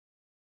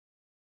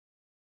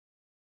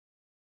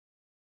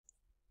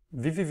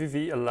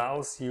vvvv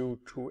allows you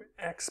to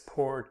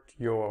export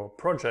your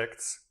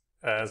projects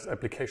as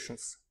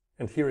applications.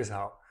 And here is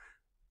how.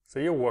 So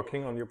you're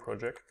working on your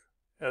project.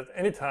 At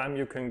any time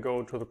you can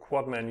go to the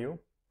quad menu,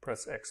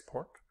 press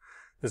export.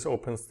 This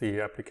opens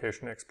the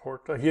application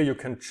exporter. Here you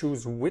can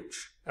choose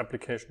which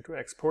application to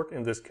export.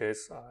 In this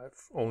case, I have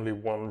only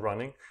one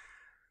running.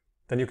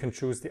 Then you can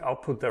choose the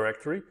output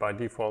directory. By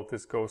default,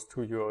 this goes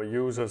to your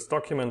user's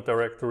document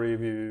directory,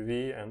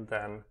 vvvv, and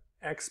then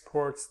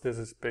exports. This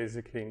is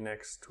basically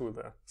next to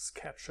the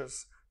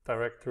sketches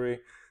directory.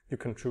 You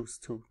can choose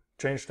to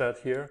change that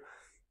here.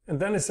 And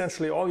then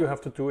essentially all you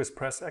have to do is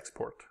press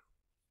export.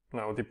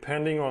 Now,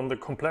 depending on the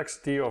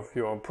complexity of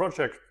your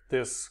project,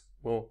 this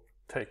will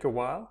take a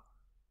while.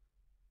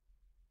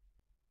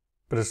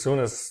 But as soon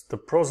as the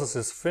process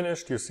is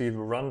finished, you see the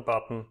run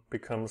button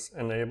becomes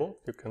enabled.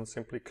 You can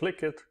simply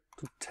click it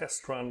to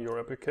test run your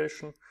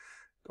application.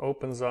 It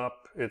opens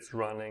up, it's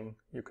running.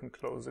 You can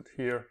close it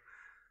here.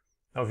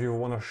 Now, if you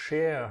want to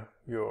share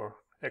your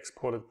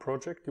exported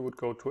project, you would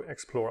go to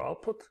Explore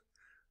Output.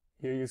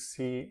 Here you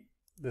see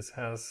this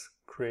has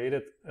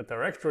created a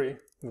directory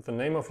with the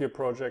name of your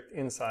project.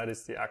 Inside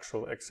is the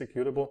actual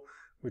executable,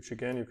 which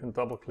again you can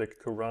double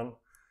click to run.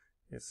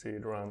 You see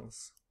it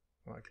runs.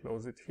 I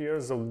close it here.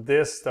 So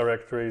this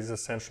directory is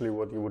essentially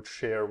what you would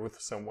share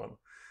with someone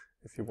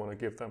if you want to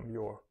give them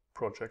your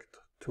project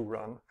to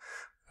run.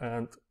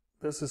 And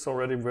this is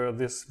already where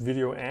this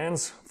video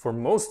ends for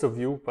most of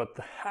you, but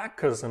the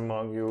hackers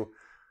among you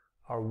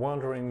are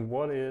wondering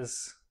what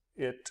is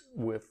it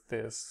with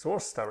this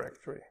source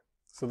directory.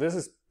 So this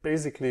is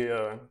basically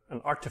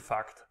an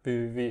artifact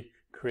vvvv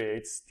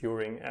creates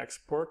during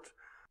export,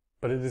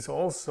 but it is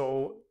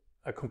also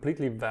a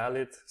completely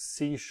valid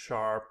C#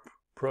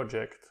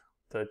 project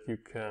that you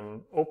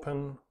can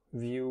open,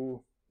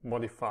 view,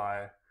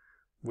 modify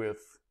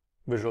with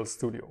Visual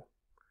Studio.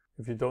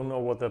 If you don't know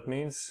what that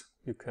means,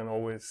 you can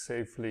always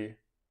safely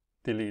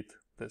delete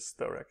this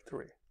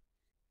directory.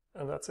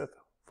 And that's it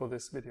for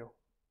this video.